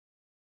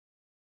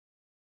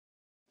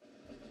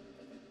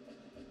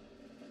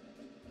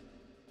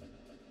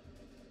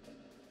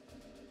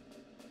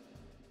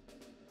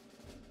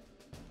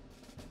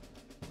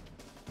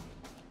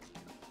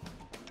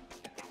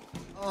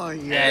Oh,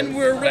 yes. And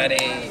we're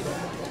ready.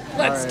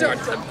 Let's start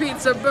the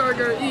pizza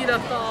burger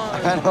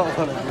eat-a-thon. I don't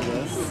want to do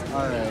this.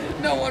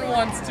 Alright. No one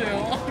wants to.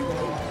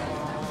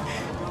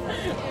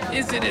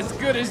 Is it as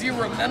good as you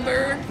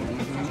remember?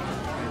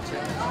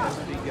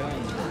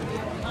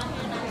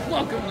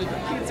 Welcome to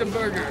the Pizza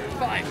Burger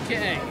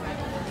 5K.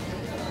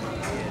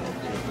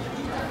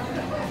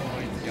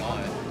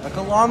 A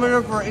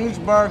kilometer for each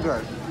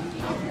burger.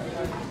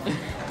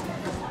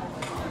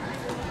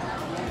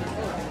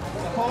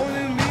 Whole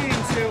new meeting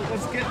to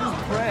let's get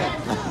this bread.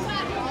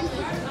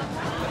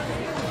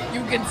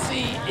 You can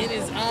see in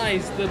his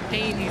eyes the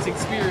pain he's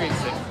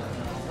experiencing.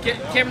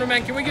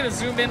 Cameraman, can we get a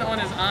zoom in on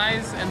his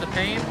eyes and the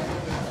pain?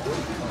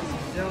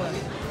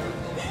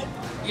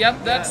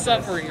 Yep, that's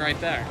suffering right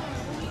there.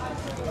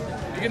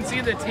 You can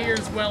see the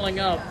tears welling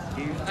up,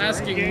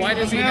 asking why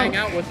does he hang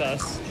out with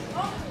us?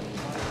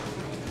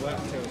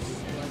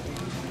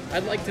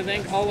 I'd like to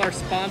thank all our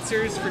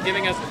sponsors for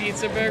giving us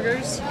pizza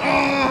burgers.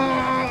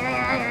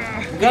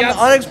 We got an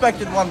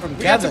unexpected one from Kevin.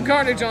 We got some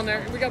carnage on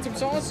there. We got some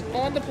sauce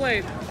on the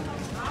plate.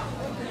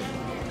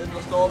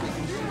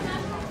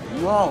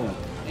 No.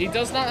 He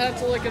does not have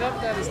to lick it up.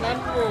 That is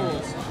not the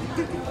rules.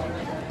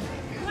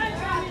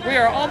 We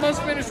are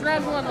almost finished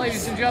round one,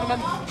 ladies and gentlemen.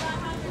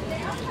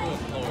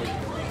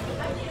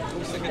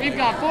 We've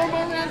got 4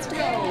 more rounds to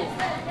go.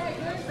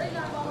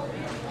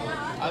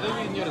 I think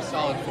we can get a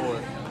solid 4.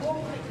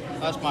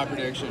 That's my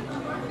prediction.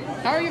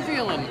 How are you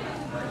feeling?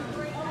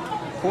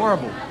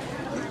 Horrible.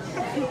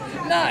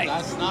 Nice.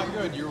 That's not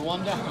good. You're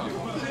 1 down.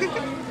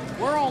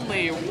 We're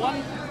only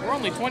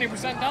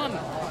 20% done.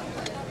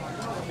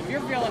 If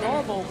you're feeling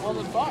horrible, well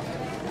then fuck.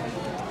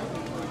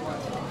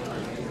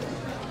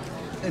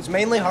 It's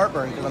mainly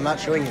heartburn because I'm not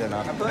chewing it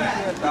enough. I feel like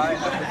I'm gonna die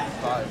after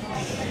 5.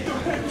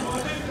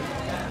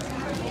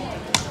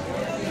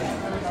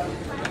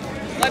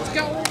 Let's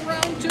go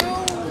round 2.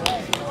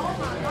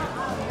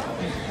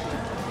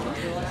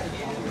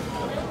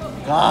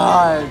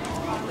 God.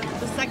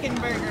 The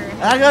second burger.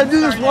 I gotta do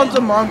this once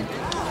a month.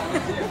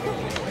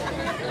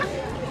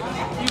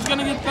 He's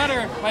gonna get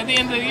better. By the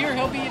end of the year,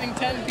 he'll be eating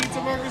 10 pizza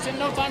burgers in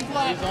no time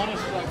flat. He's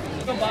honest.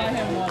 Go buy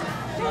him one.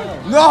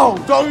 No,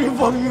 don't you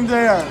fucking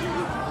dare.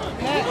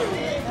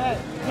 Matt,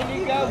 can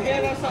you go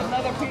get us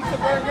another pizza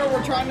burger?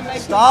 We're trying to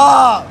make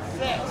Stop. him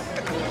 6.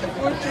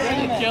 We're We're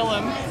gonna kill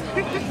him.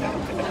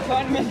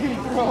 trying to make him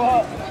throw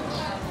up.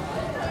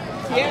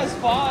 He has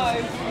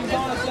 5. He's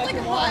on a Like a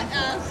second hot one.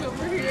 ass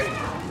over here.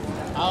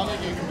 I don't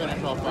think you can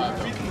finish all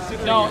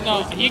 5.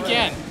 No, he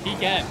can. He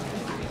can.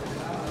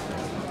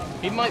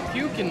 He might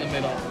puke in the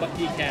middle, but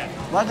he can.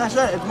 Like I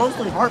said, it's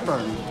mostly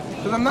heartburn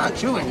because I'm not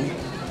chewing.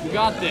 You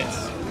got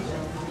this.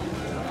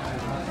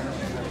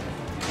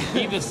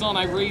 Be the son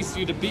I raised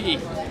you to be.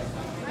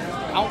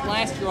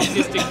 Outlast your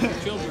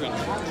autistic children.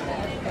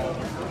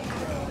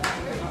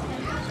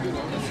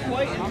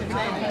 Quite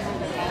entertaining.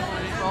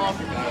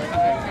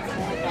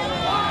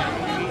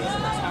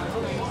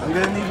 I'm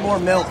gonna need more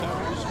milk.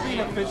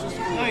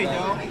 No, you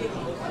don't.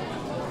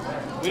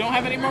 We don't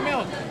have any more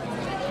milk.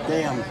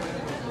 Damn.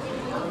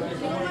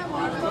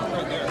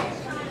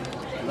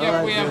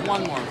 Yeah, we have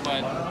one more,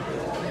 but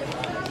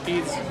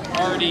he's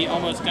already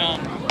almost down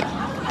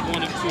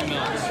 1 of 2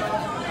 milks.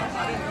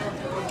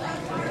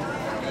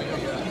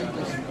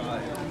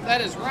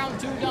 That is round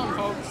 2 done,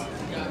 folks.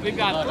 We've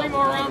got 3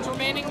 more rounds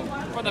remaining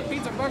for the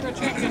Pizza Burger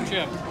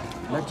Championship.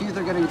 My teeth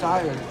are getting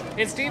tired.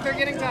 His teeth are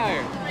getting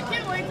tired. I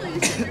can't wait till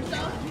you shit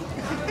yourself.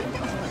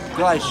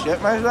 Did I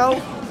shit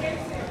myself?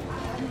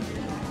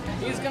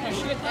 He's gonna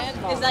shit and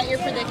vomit. Is that your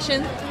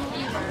prediction?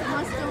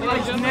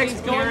 Like the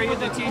next period,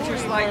 the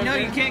teacher's like, no,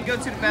 you can't go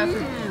to the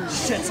bathroom.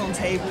 Shits on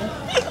table. I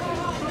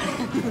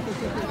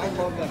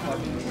love that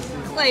fucking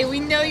movie. Clay, we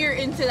know you're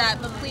into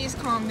that, but please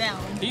calm down.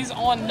 He's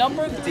on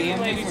number 3, Damn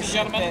ladies for and shit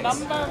gentlemen. pics.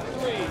 Number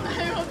 3. I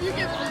hope you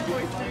get food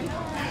poisoning.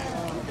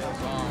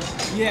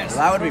 Yes.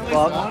 That would be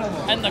fun.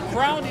 And the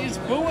crowd is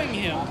booing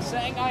him,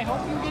 saying, I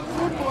hope you get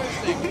food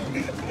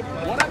poisoning.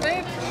 What a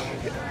man.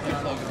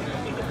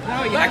 No,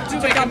 you Back have to to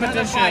the take another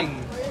competition. bite.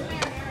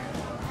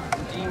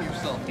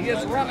 He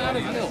has run out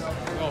of milk.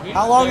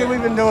 How long have we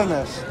been doing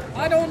this?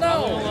 I don't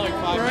know.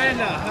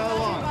 Miranda, how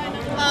long?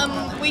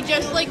 We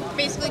just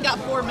basically got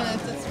 4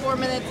 minutes. It's 4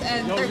 minutes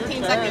and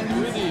 13 seconds.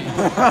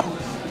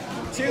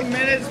 2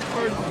 minutes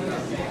for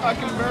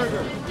fucking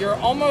burger. You're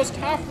almost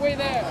halfway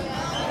there.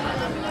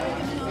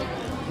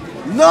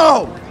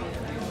 No!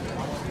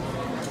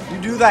 You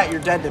do that,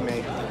 you're dead to me.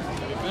 If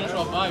you finish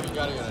all 5, you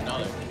gotta get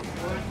another.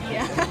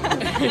 Yeah.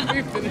 If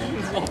he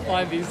finishes all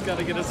 5, he's got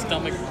to get a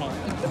stomach pump.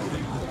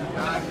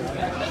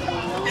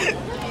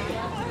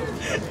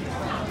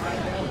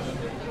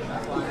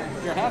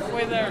 You're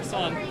halfway there,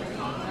 son.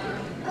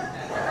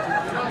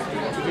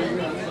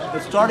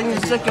 It's starting to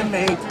sicken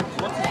me.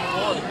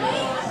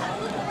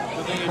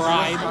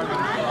 Pride.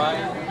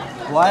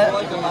 What?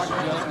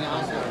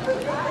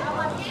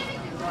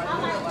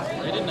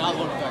 They did not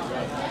look that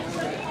good.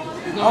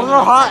 I was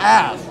a hot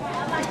ass.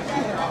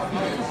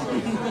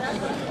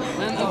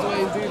 And that's why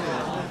he's doing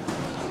that.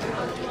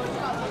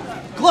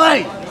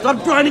 Clay,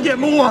 stop trying to get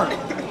more.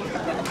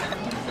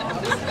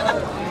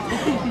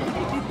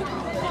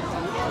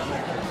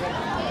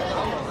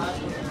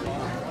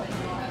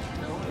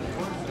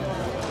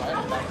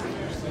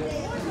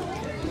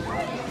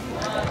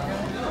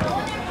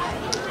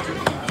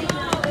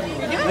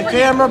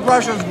 camera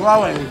pressure's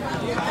growing.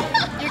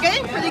 You're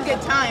getting pretty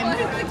good time.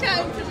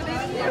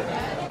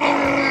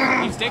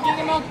 He's taking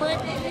a milk break.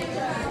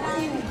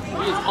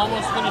 He is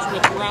almost finished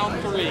with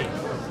round 3.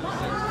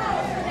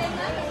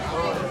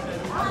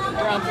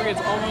 Round 3,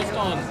 it's almost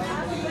done.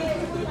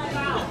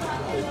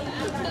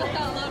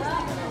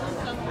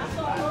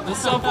 The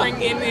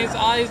suffering in his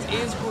eyes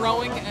is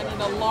growing at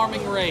an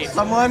alarming rate.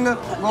 Someone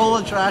roll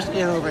a trash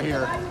can over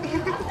here.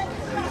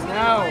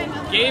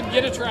 No. Gabe,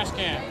 get a trash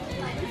can.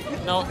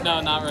 No,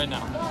 not right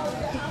now.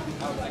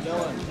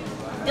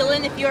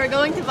 Dylan, if you are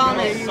going to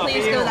vomit,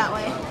 please go that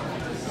way.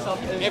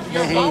 If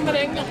you're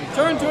vomiting,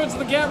 turn towards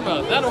the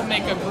camera. That'll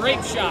make a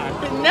great shot.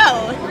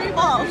 No,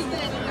 false.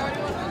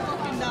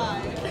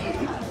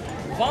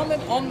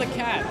 Vomit on the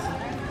cat.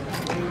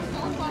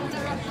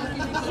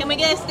 Can we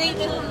get a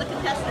statement from the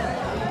contestant?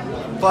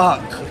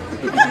 Fuck.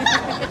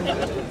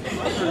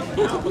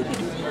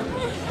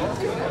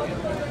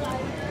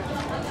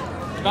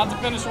 About to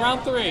finish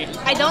round 3.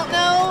 I don't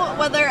know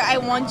whether I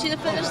want you to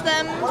finish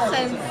them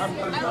since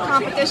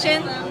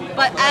competition,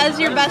 but as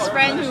your best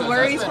friend who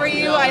worries for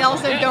you, I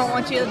also don't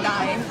want you to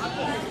die.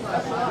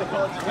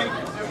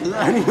 Does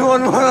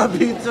anyone want a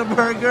pizza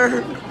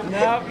burger?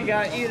 Nope, you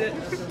gotta eat it.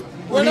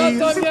 We're not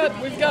done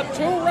yet. We've got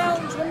 2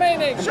 rounds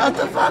remaining. Shut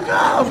the fuck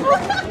up!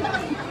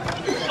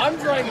 I'm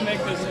trying to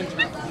make this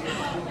interesting.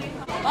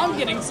 I'm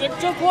getting sick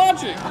just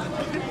watching.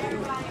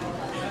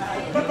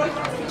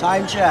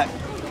 Time check.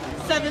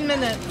 7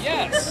 minutes.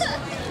 Yes.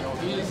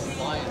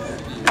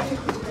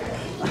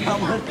 How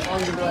much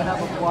longer do I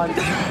have of lunch?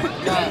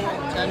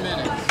 10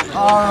 minutes.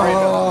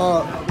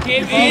 Oh.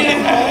 Give it.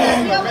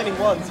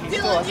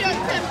 Dylan, you have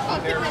 10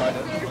 fucking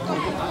minutes.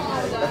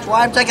 That's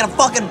why I'm taking a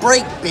fucking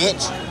break,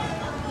 bitch.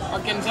 Our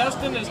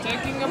contestant is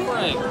taking a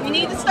break. You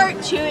need to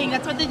start chewing.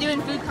 That's what they do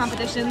in food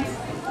competitions.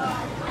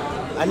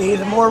 I need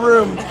more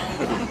room.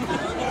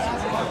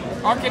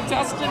 Our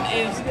contestant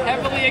is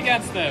heavily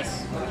against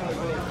this.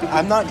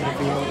 I'm not gonna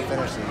be able to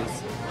finish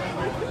these.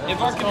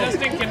 If our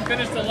contestant can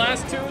finish the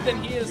last 2,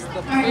 then he is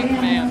the big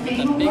man. The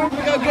big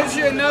Go get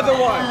you another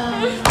one.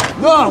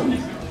 No!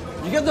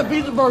 You get the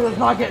pizza burger, it's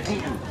not getting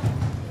eaten.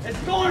 It's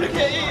going to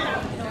get eaten.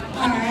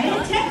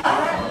 Alright.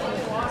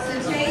 So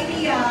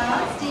Jamie,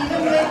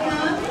 Stephen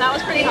Whitcomb. That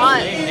was pretty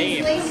hot. He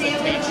He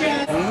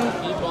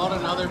bought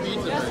another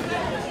pizza burger.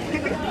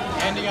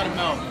 And he got a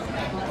milk.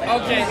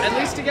 Okay, at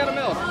least he got a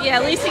milk. Yeah,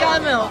 at least he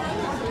got a milk.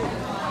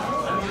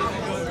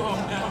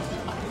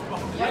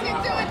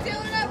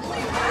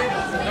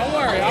 Don't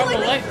worry,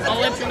 I'll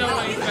let you know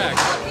when he's back.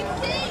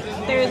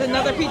 There's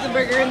another pizza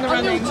burger in the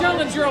A new running.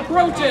 challenger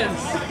approaches.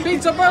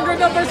 Pizza burger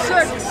number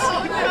 6.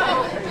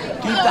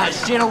 Keep that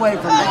shit away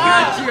from me.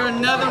 Got you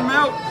another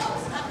milk.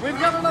 We've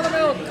got another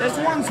milk. This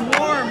one's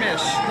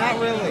warmish. Not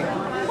really.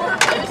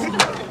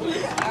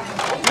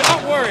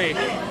 Don't worry.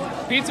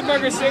 Pizza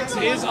burger 6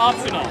 is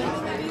optional.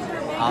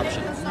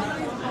 Options.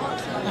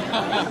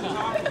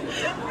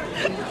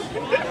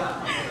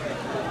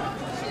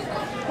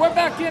 We're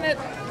back in it.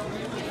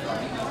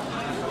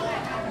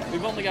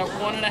 We've only got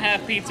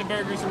 1.5 pizza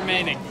burgers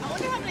remaining.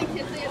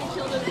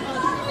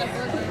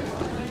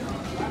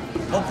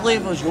 Hopefully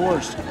it was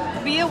yours.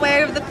 Be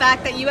aware of the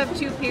fact that you have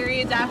 2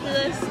 periods after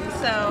this,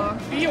 so...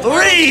 Be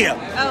aware, 3!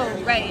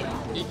 Oh, right.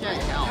 He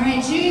can't count.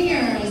 Alright,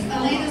 juniors.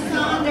 Elena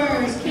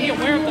Saunders. be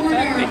aware of the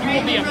fact that you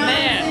will be a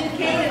man.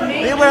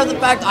 Be aware of the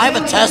fact I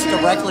have a test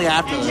directly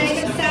after this.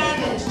 Jacob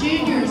Savage.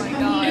 Juniors.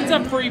 It's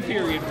a free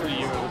period for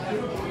you.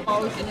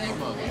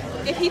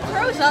 If he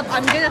throws up,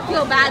 I'm gonna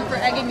feel bad for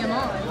egging him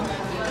on.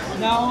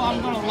 No,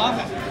 I'm gonna love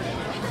it.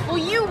 Well,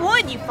 you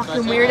would, you I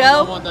fucking said, I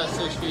weirdo. want that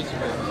 6 pizza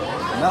burger.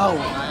 No.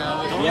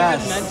 Don't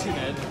Yes. even mention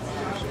it.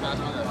 Pass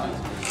me that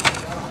pizza.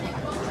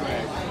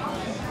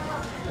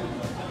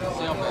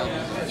 See how bad it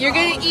is. You're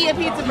gonna eat a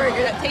pizza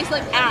burger that tastes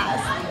like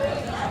ass.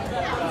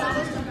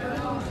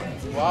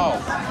 Wow.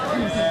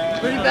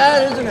 Pretty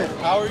bad, isn't it?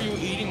 How are you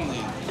eating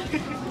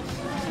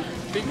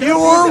these?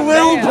 Your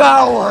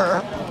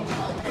willpower!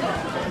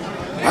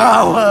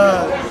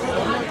 Power!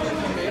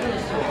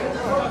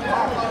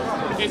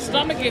 His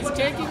stomach is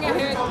taking a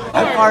hit.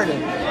 I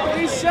farted.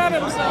 He shot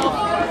himself.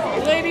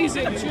 Ladies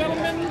and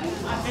gentlemen,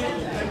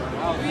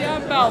 we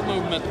have bowel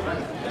movement.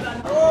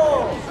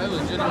 I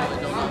legitimately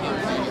don't know how to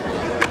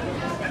eat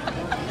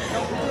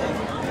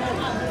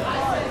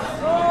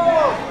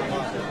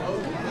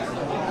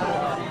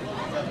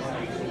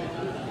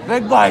it.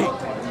 Big bite.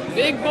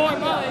 Big boy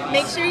bite.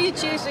 Make sure you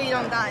chew so you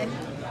don't die.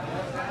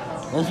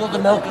 That's what the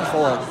milk is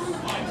for.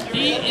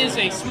 He is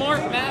a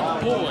smart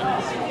math boy.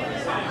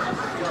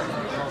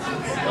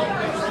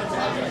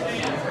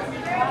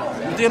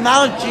 With the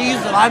amount of cheese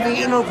that I've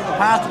eaten over the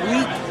past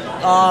week,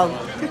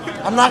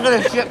 I'm not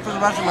gonna shit for the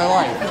rest of my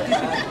life.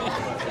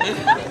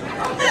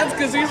 That's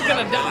because he's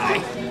gonna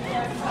die.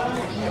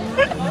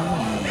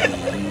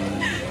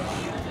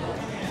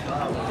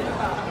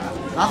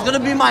 That's gonna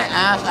be my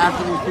ass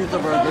after these pizza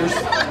burgers.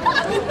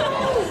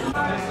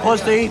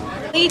 Pussy.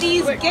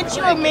 Ladies, get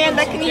you a man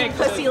that can eat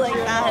pussy like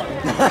that.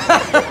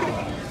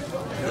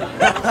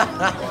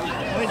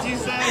 What'd you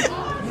say?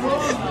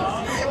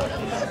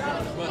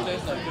 What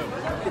tastes like good?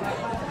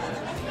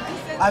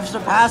 I've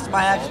surpassed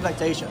my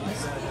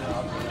expectations.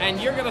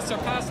 And you're gonna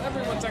surpass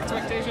everyone's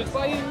expectations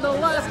by eating the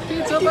last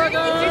pizza burger!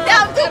 You're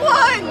down to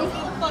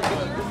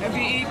 1! If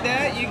you eat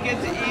that, you get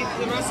to eat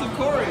the rest of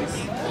Corey's.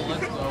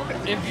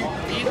 If you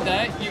eat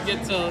that, you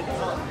get to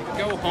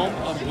go home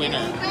a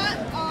winner.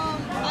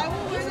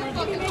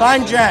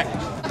 Time check.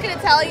 Fucking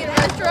Italian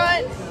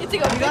restaurant. You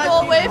take a big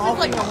old whiff. It's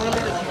like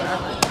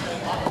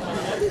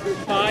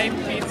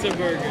 5 pizza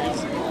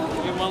burgers.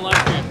 We have one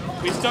left here.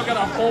 We still got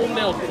a whole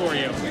milk for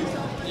you.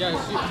 Yeah,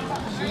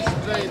 she's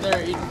straight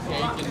there eating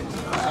cake and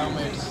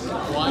sandwich,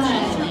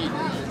 watching you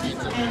eat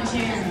your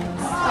pizza.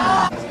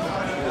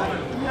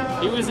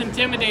 He was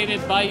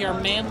intimidated by your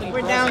manly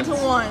we're down to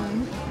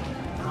 1.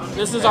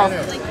 This is our...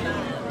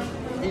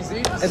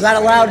 Is that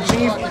allowed,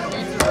 Chief?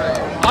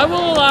 I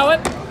will allow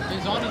it.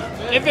 He's on his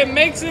fifth. If it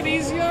makes it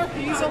easier,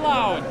 he's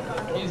allowed.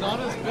 He's on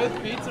his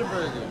 5th pizza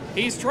burger.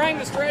 He's trying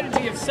the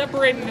strategy of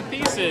separating the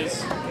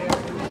pieces.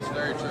 It's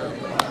very true.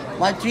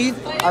 My teeth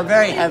are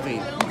very heavy.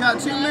 You got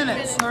 2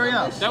 minutes. Hurry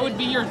up. That would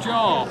be your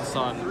jaw,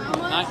 son,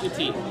 not your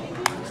teeth.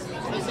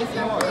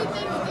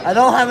 I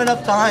don't have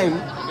enough time.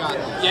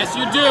 Yes,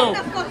 you do.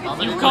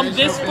 You've come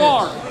this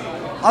far.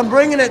 I'm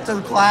bringing it to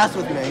the class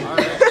with me.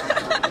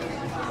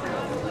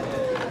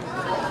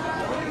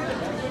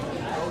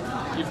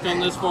 You've come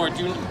this far.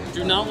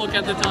 Do not look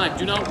at the time.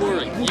 Do not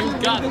worry. You've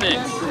got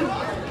this.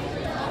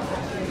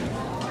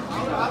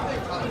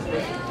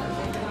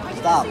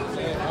 Stop.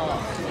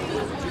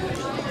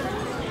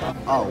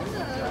 Oh.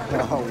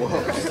 Oh,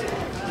 whoops.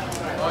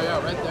 Oh yeah,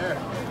 right there.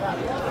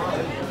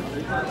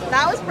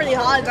 That was pretty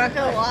hot, not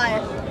gonna lie.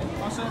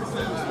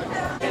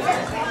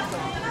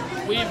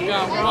 We've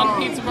got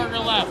 1 pizza burger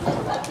left.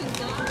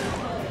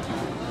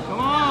 Come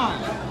on.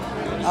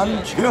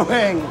 I'm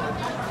chewing.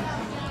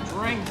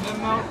 Drink the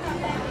milk.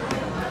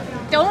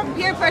 Don't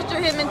peer pressure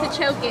him into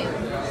choking.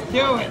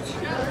 Do it.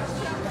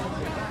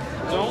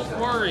 Don't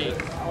worry.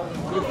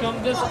 We've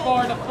come this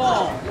far to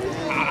fall.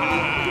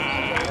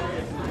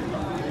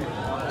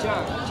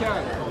 Chug. It's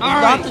All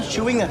not right. the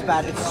chewing that's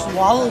bad, it's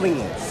swallowing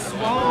it.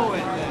 Swallow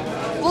it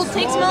then. We'll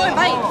take smaller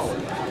bites.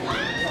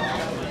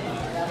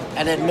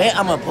 And admit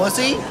I'm a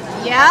pussy?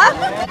 Yeah?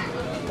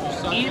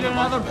 Eat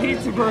another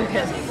pizza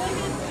burger.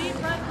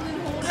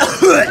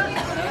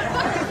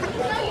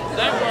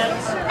 That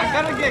works. I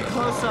gotta get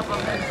close up.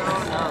 I'm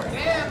throwing up.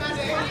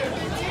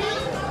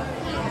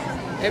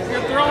 If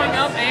you're throwing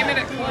up, aim it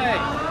at Clay.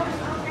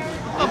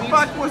 What the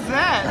fuck was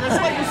that? That's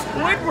like a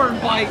Squidward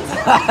bite.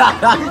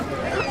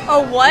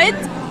 A what?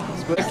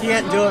 I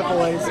can't do it,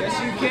 boys. Yes,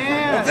 you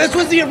can. If this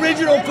was the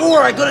original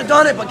 4, I could have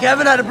done it, but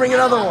Kevin had to bring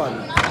another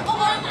one.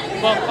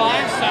 But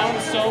 5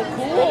 sounds so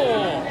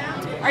cool.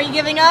 Are you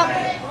giving up?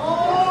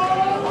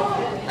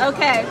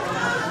 Okay.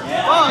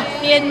 Fuck.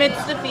 He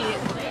admits defeat.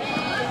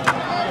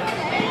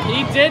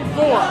 He did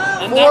 4.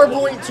 And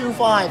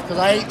 4.25, because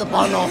I ate the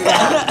bun off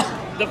that.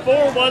 the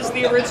 4 was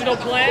the original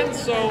plan,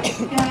 so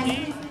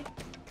he